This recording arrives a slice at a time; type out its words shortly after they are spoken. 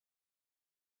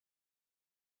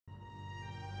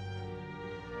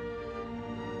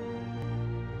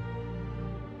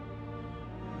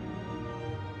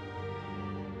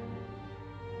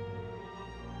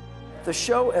the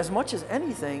show, as much as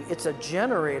anything, it's a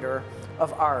generator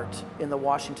of art in the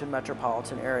Washington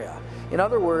metropolitan area. In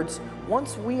other words,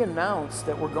 once we announce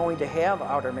that we're going to have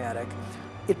Artomatic,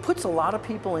 it puts a lot of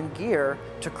people in gear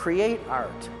to create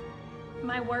art.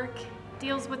 My work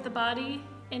deals with the body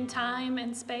in time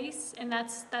and space, and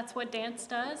that's what dance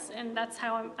does, and that's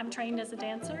how I'm trained as a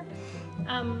dancer.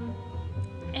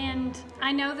 And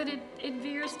I know that it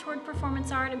veers toward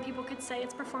performance art, and people could say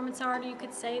it's performance art, or you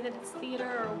could say that it's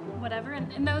theater or whatever,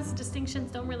 and those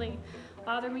distinctions don't really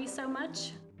bother me so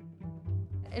much.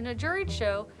 In a juried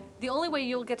show, the only way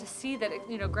you'll get to see that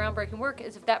groundbreaking work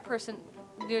is if that person,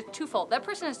 twofold. That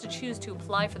person has to choose to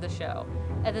apply for the show,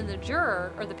 and then the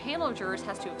juror or the panel of jurors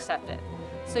has to accept it.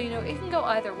 So it can go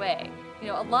either way.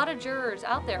 A lot of jurors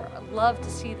out there love to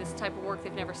see this type of work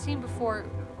they've never seen before,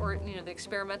 or the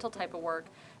experimental type of work.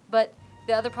 But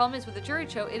the other problem is with the juried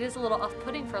show, it is a little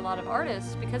off-putting for a lot of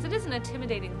artists because it is an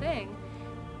intimidating thing,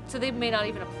 so they may not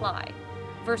even apply.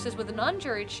 Versus with an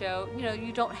unjuried show,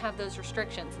 you don't have those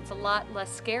restrictions. It's a lot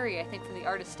less scary, I think, from the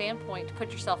artist's standpoint to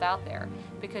put yourself out there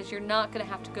because you're not going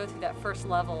to have to go through that first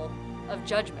level of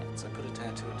judgment. So I put a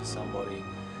tattoo into somebody.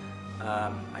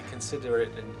 I consider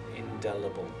it an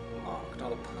indelible mark,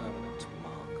 not a permanent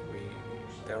mark.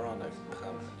 There are no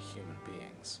permanent human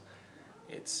beings.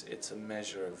 It's a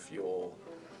measure of your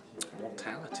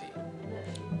mortality.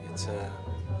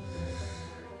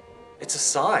 It's a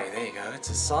sigh, there you go, it's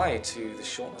a sigh to the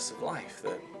shortness of life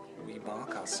that we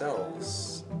mark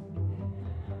ourselves.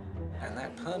 And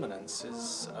that permanence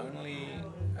is only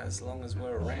as long as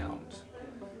we're around.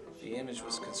 The image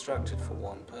was constructed for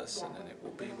one person and it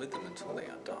will be with them until they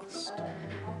are dust.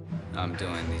 I'm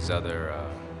doing these other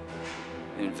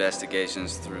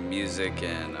investigations through music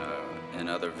and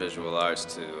other visual arts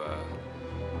to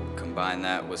combine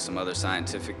that with some other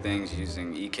scientific things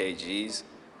using EKGs.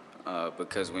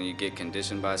 Because when you get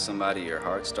conditioned by somebody, your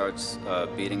heart starts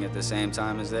beating at the same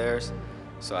time as theirs.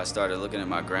 So I started looking at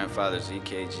my grandfather's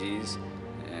EKGs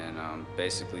and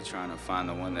basically trying to find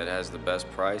the one that has the best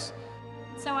price.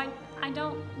 So I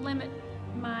don't limit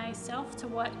myself to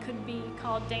what could be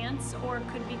called dance or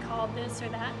could be called this or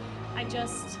that. I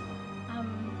just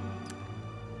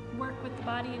work with the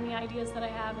body and the ideas that I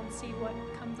have and see what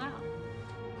comes out.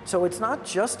 So it's not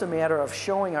just a matter of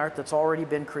showing art that's already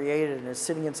been created and is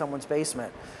sitting in someone's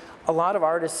basement. A lot of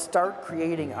artists start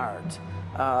creating art.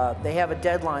 They have a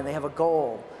deadline, they have a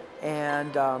goal.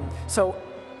 And so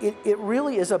it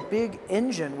really is a big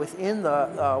engine within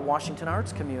the Washington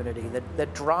arts community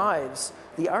that drives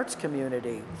the arts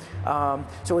community.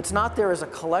 So it's not there as a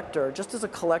collector, just as a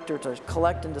collector to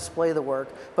collect and display the work,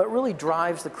 but really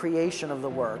drives the creation of the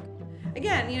work.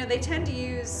 Again, they tend to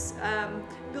use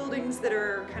buildings that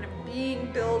are kind of being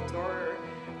built or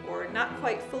not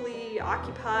quite fully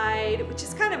occupied, which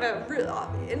is kind of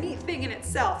a neat thing in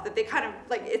itself, that they kind of,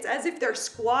 it's as if they're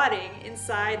squatting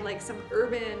inside like some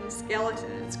urban skeleton.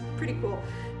 It's pretty cool.